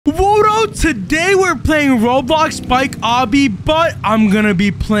today we're playing Roblox Bike Obby, but I'm gonna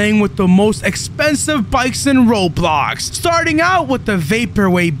be playing with the most expensive bikes in Roblox. Starting out with the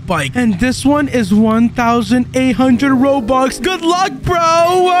Vaporwave bike, and this one is 1,800 Robux. Good luck,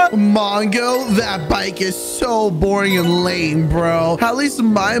 bro! Mongo, that bike is so boring and lame, bro. At least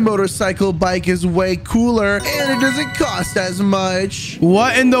my motorcycle bike is way cooler, and it doesn't cost as much.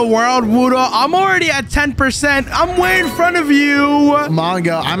 What in the world, Wudo? I'm already at 10%. I'm way in front of you.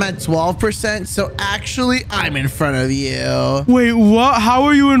 Mongo, I'm at 12%, so actually, I'm in front of you. Wait, what? How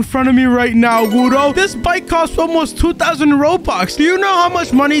are you in front of me right now, Wudo? This bike costs almost 2,000 Robux. Do you know how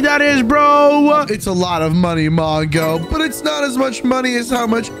much money that is, bro? It's a lot of money, Mongo, but it's not as much money as how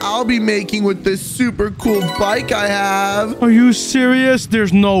much I'll be making with this super cool bike I have. Are you serious?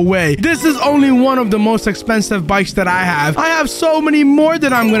 There's no way. This is only one of the most expensive bikes that I have. I have so many more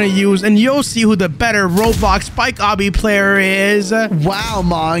that I'm gonna use, and you'll see who the better Roblox Bike Obby player is. Wow,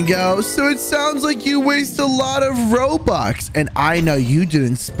 Mongo. So it sounds like you waste a lot of Robux, and I know you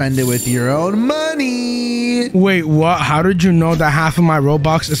didn't spend it with your own money. Wait, what? How did you know that half of my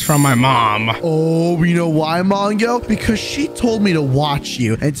Robux is from my mom? Oh, you know why, Mongo? Because she told me to watch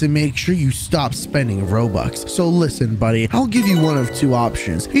you and to make sure you stop spending Robux. So listen, buddy, I'll give you one of two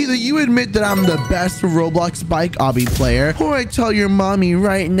options. Either you admit that I'm the best Roblox Bike Obby player, or I tell your mommy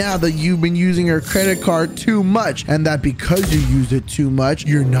right now that you've been using her credit card too much, and that because you use it too much,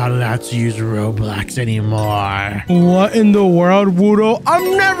 you're not allowed to use Roblox anymore. What in the world, Wudo?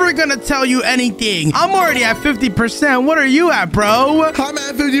 I'm never gonna tell you anything. I'm already at 50%. What are you at, bro? I'm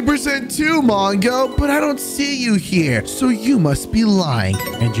at 50% too, Mongo, but I don't see you here, so you must be lying.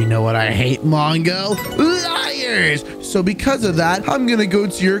 And you know what I hate, Mongo? Liars! So because of that, I'm gonna go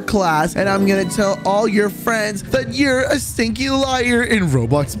to your class and I'm gonna tell all your friends that you're a stinky liar in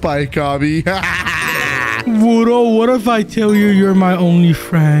Roblox Bike Obby. Wudo, what if I tell you you're my only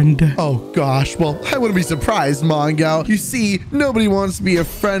friend? Oh gosh, well, I wouldn't be surprised, Mongo. You see, nobody wants to be a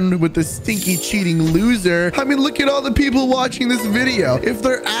friend with a stinky cheating loser. I mean, look at all the people watching this video. If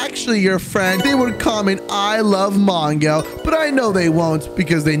they're actually your friend, they would comment, "I love Mongo," but I know they won't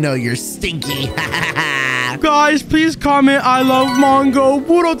because they know you're stinky. Guys, please comment, "I love Mongo."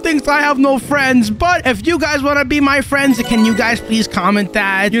 Wudo thinks I have no friends, but if you guys want to be my friends, can you guys please comment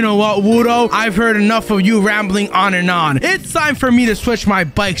that? You know what, Wudo? I've heard enough of you rambling on and on. It's time for me to switch my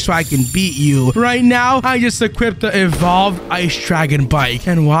bike so I can beat you. Right now, I just equipped the Evolved Ice Dragon bike.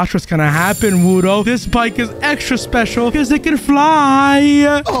 And watch what's gonna happen, Wudo. This bike is extra special because it can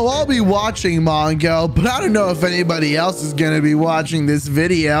fly. Oh, I'll be watching, Mongo, but I don't know if anybody else is gonna be watching this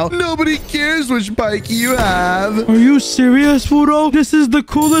video. Nobody cares which bike you have. Are you serious, Wudo? This is the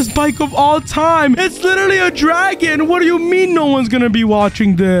coolest bike of all time. It's literally a dragon. What do you mean no one's gonna be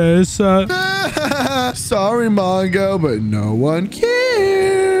watching this? Sorry, Mongo, but no one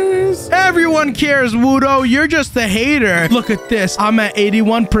cares. Everyone cares, Wudo. You're just a hater. Look at this. I'm at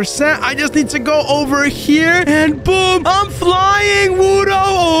 81%. I just need to go over here and boom, I'm flying, Wudo.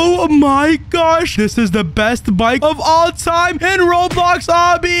 Oh my gosh. This is the best bike of all time in Roblox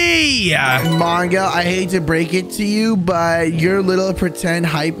Obby. Mongo, I hate to break it to you, but your little pretend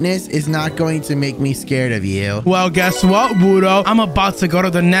hypeness is not going to make me scared of you. Well, guess what, Wudo? I'm about to go to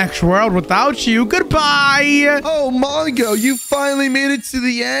the next world without you. Goodbye. Oh, Mongo, you finally made it to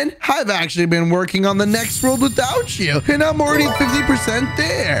the end? I've actually been working on the next world without you, and I'm already 50%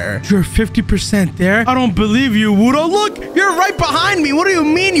 there. You're 50% there? I don't believe you, Wudo. Look, you're right behind me. What do you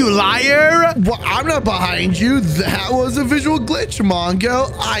mean, you liar? Well, I'm not behind you. That was a visual glitch,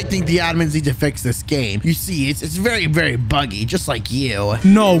 Mongo. I think the admins need to fix this game. You see, it's very, very buggy, just like you.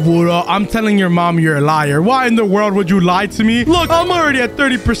 No, Wudo. I'm telling your mom you're a liar. Why in the world would you lie to me? Look, I'm already at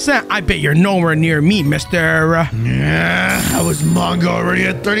 30%. I bet you're nowhere near me, mister. Yeah, I was Mongo already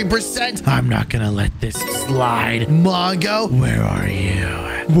at 30%. I'm not gonna let this slide. Mongo, where are you?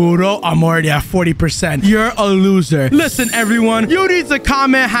 Wudo, I'm already at 40%. You're a loser. Listen, everyone, you need to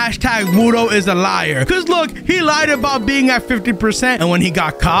comment hashtag Wudo is a liar. Because look, he lied about being at 50%, and when he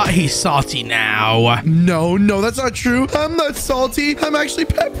got caught, he's salty now. No, that's not true. I'm not salty. I'm actually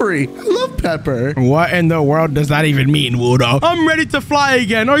peppery. I love pepper. What in the world does that even mean, Wudo? I'm ready to fly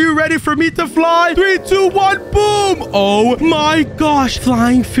again. Are you ready for me to fly? 3, 2, 1, boom! Oh my gosh,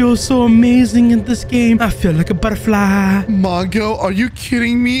 flying feels so amazing in this game. I feel like a butterfly. Mongo, are you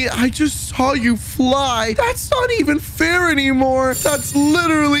kidding me? I just saw you fly. That's not even fair anymore. That's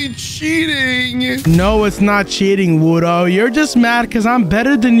literally cheating. No, it's not cheating, Wudo. You're just mad because I'm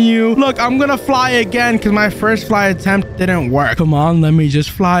better than you. Look, I'm gonna fly again because my first fly attempt didn't work. Come on, let me just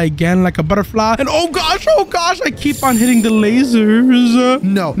fly again like a butterfly. And oh gosh, I keep on hitting the lasers.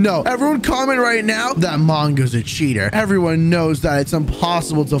 No. Everyone comment right now that Mongo's a cheater. Everyone knows that it's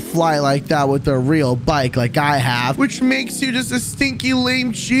impossible to fly like that with a real bike like I have, which makes you just a stinky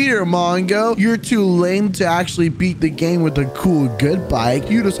lame cheater, Mongo. You're too lame to actually beat the game with a cool, good bike.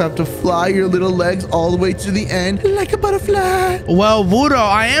 You just have to fly your little legs all the way to the end like a butterfly. Well, Wudo,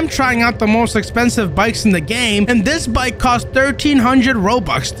 I am trying out the most expensive bikes in the game, and this bike costs 1,300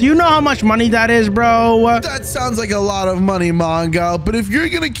 Robux. Do you know how much money that is, bro? That sounds like a lot of money, Mongo, but if you're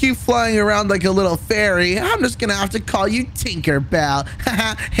gonna keep flying around like a little fairy, I'm just gonna have to call you Tinkerbell.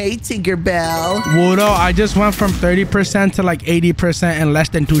 Hey, Tinkerbell. Wudo, I just went from 30% to like 80% in less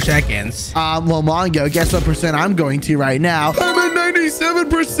than 2 seconds. Well, Mongo, guess what percent I'm going to right now? I'm at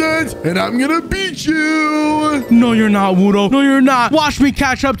 97%, and I'm gonna beat you. No, you're not, Wudo. No, you're not. Watch me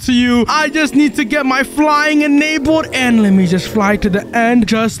catch up to you. I just need to get my flying enabled, and let me just fly to the end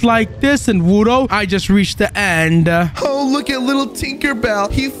just like this. And Wudo, I just reached the end. Oh, look at little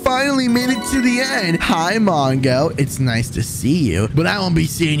Tinkerbell. He finally made it to the end. Hi, Mongo. It's nice to see you, but I won't be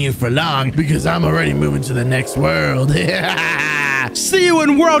seeing you for long because I'm already moving to the next world. See you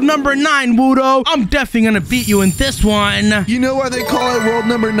in world number 9, Wudo. I'm definitely gonna beat you in this one. You know why they call it world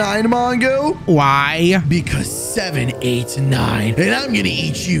number 9, Mongo? Why? Because 7, 8, 9. And I'm gonna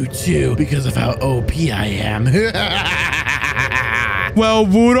eat you too because of how OP I am. Well,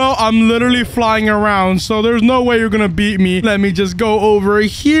 Wudo, I'm literally flying around, so there's no way you're gonna beat me. Let me just go over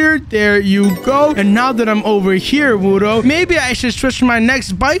here. There you go. And now that I'm over here, Wudo, maybe I should switch to my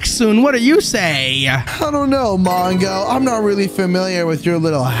next bike soon. What do you say? I don't know, Mongo. I'm not really familiar with your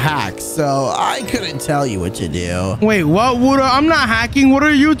little hacks, so I couldn't tell you what to do. Wait, what, Wudo? I'm not hacking. What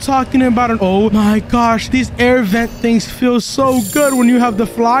are you talking about? Oh my gosh, these air vent things feel so good when you have the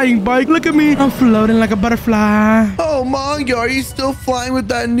flying bike. Look at me. I'm floating like a butterfly. Oh, Mongo, are you still flying with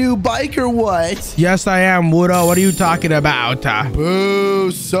that new bike or what? Yes, I am, Wudo. What are you talking about?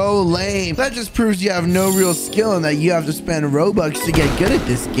 Boo, so lame. That just proves you have no real skill and that you have to spend Robux to get good at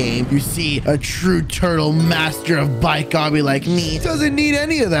this game. You see, a true turtle master of bike Obby like me doesn't need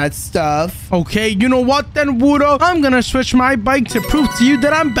any of that stuff. Okay, you know what then, Wudo? I'm gonna switch my bike to prove to you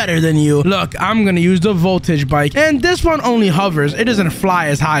that I'm better than you. Look, I'm gonna use the voltage bike, and this one only hovers. It doesn't fly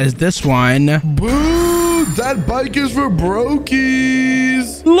as high as this one. Boo! That bike is for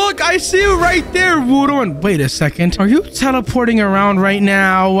brokies. Look, I see you right there, Wudo. And wait a second. Are you teleporting around right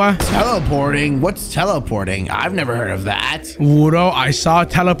now? Teleporting? What's teleporting? I've never heard of that. Wudo, I saw a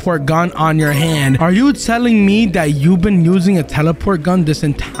teleport gun on your hand. Are you telling me that you've been using a teleport gun this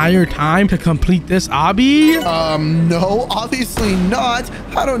entire time to complete this obby? No, obviously not.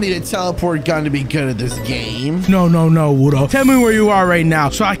 I don't need a teleport gun to be good at this game. No, Wudo. Tell me where you are right now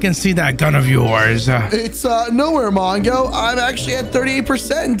so I can see that gun of yours. It's nowhere, Mongo. I'm actually at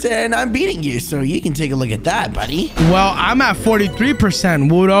 38% and I'm beating you, so you can take a look at that, buddy. Well, I'm at 43%,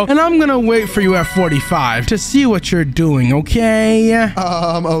 Wudo, and I'm gonna wait for you at 45 to see what you're doing, okay?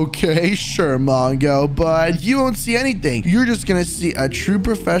 Okay, sure, Mongo, but you won't see anything. You're just gonna see a true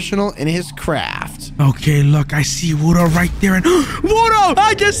professional in his craft. Okay, look, I see Wudo right there, and Wudo,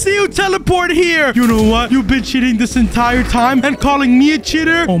 I just see you teleport here. You know what? You've been cheating this entire time and calling me a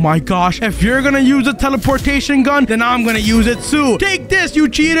cheater? Oh my gosh, if you're gonna use a teleportation gun, then I'm gonna use it too. Take this, you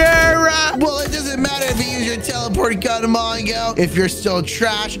cheater! Well, it doesn't matter if you use your teleport gun, Mongo. If you're still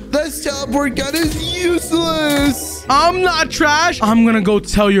trash, this teleport gun is useless. I'm not trash. I'm gonna go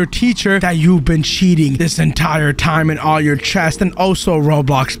tell your teacher that you've been cheating this entire time in all your chests and also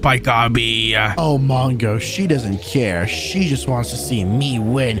Roblox Spike Obby. Oh, Mongo, she doesn't care. She just wants to see me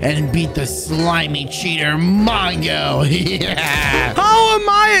win and beat the slimy cheater, Mongo. Yeah. How am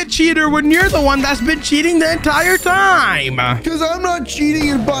I a cheater when you're the one that's been cheating the entire time? Because I'm not cheating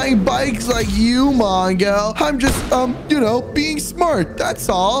and buying bikes like you, Mongo. I'm just, being smart. That's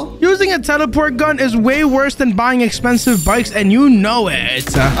all. Using a teleport gun is way worse than buying expensive bikes, and you know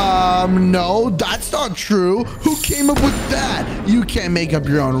it. No, that's not true. Who came up with that? You can't make up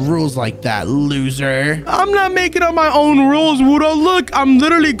your own rules like that, loser. I'm not making up my own rules, Wudo. Look, I'm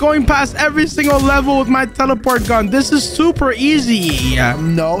literally going past every single level with my teleport gun. This is super easy.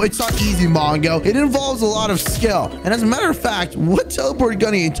 No, it's not easy, Mongo. It involves a lot of skill. And as a matter of fact, what teleport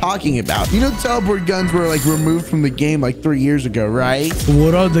gun are you talking about? You know teleport guns were like removed from the game like 3 years ago, right?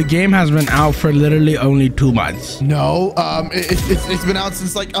 Wudo, the game has been out for literally only 2 months. No, it's been out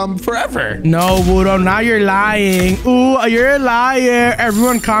since like forever. No, Wudo, now you're lying. Ooh, you're a liar.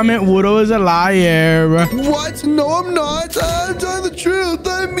 Everyone comment Wudo is a liar. What? No, I'm not. I'm telling the truth.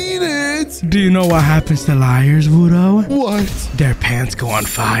 I mean it. Do you know what happens to liars, Wudo? What? Their pants go on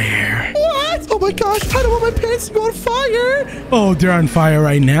fire. What? Oh my gosh, I don't want my pants to go on fire. Oh, they're on fire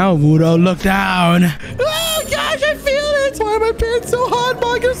right now, Wudo. Look down. Oh gosh, I feel it. Why are my pants so hot,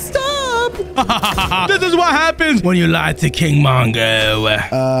 Mongo? Stop. This is what happens when you lie to King Mongo.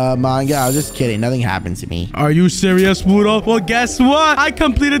 Mongo, I was just kidding. Nothing happened to me. Are you serious, Wudo? Well, guess what? I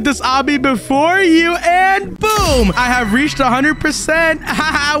completed this obby before you, and boom! I have reached 100%.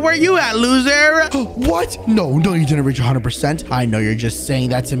 Haha, where you at, loser? What? No, you didn't reach 100%. I know you're just saying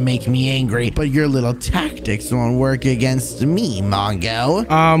that to make me angry, but your little tactics won't work against me, Mongo.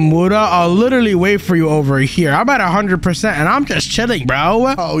 Wudo, I'll literally wait for you over here. I'm at 100%, and I'm just chilling,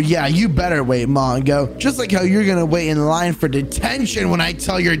 bro. Oh, yeah, you better wait, Mongo. Just like how you're gonna wait in line for detention when I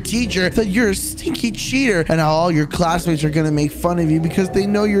tell your teacher that you're a stinky cheater, and how all your classmates are gonna make fun of you because they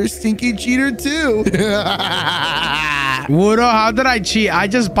know you're a stinky cheater too. Wudo, how did I cheat? I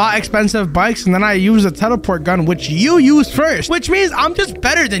just bought expensive bikes and then I used a teleport gun, which you used first, which means I'm just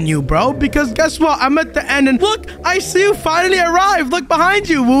better than you, bro, because guess what? I'm at the end and look, I see you finally arrived. Look behind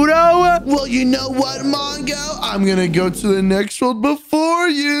you, Wudo. Well, you know what, Mongo? I'm gonna go to the next world before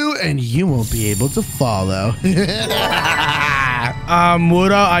you, and you won't be able to follow.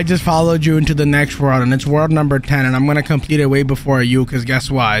 Wudo, I just followed you into the next world, and it's world number 10, and I'm gonna complete it way before you, because guess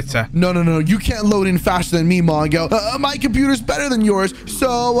what? No. You can't load in faster than me, Mongo. My computer's better than yours,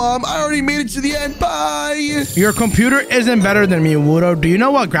 so I already made it to the end. Bye. Your computer isn't better than me, Wudo. Do you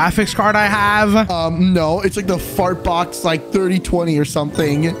know what graphics card I have? No. It's like the fart box, like 3020 or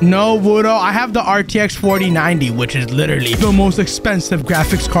something. No, Wudo. I have the RTX 4090, which is literally the most expensive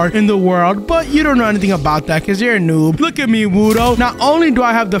graphics card in the world, but you don't know anything about that because you're a noob. Look at me, Wudo. Not only do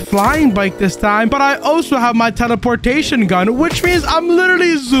I have the flying bike this time, but I also have my teleportation gun, which means I'm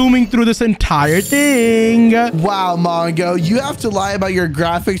literally zooming through this entire thing. Wow, Mongo, you have to lie about your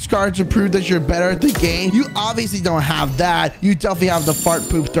graphics card to prove that you're better at the game. You obviously don't have that. You definitely have the fart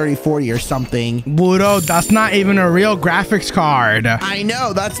poop 3040 or something. Wudo, that's not even a real graphics card. I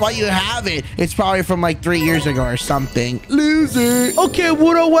know, that's why you have it. It's probably from like 3 years ago or something. Loser. Okay,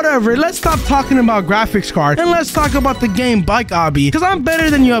 Wudo, whatever. Let's stop talking about graphics card and let's talk about the game Bike Obby. Because I'm better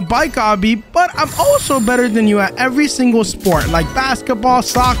than you at Bike Obby, but I'm also better than you at every single sport like basketball,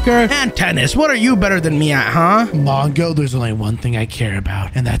 soccer, and tennis. What are you better than me at, huh? Mongo, there's only one thing I care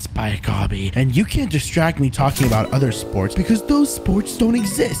about, and that's Bike Obby. And you can't distract me talking about other sports because those sports don't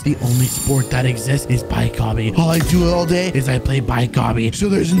exist. The only sport that exists is Bike Obby. All I do all day is I play Bike Obby. So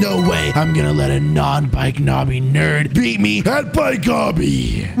there's no way I'm gonna let a non-Bike Nobby nerd beat me at Bike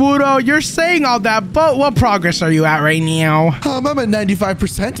Obby. Wudo, you're saying all that, but what progress are you at right now? I'm at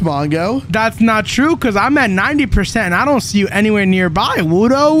 95%, Mongo. That's not true, because I'm at 90% and I don't see you anywhere nearby,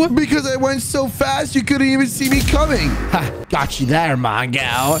 Wudo. Because I went so fast, you couldn't even see me coming. Ha, got you there,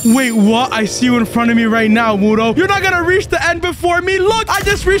 Mongo. Wait, what? I see you in front of me right now, Wudo. You're not gonna reach the end before me. Look, I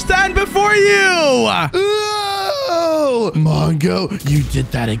just reached the end before you. Oh, Mongo, you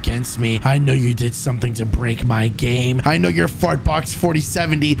did that against me. I know you did something to break my game. I know your Fartbox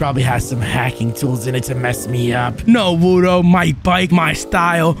 4070 probably has some hacking tools in it to mess me up. No, Wudo, my bike, my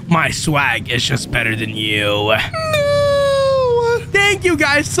style, my swag is just better than you. No. Thank you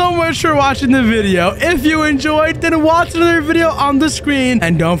guys so much for watching the video. If you enjoyed, then watch another video on the screen.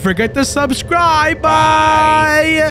 And don't forget to subscribe. Bye.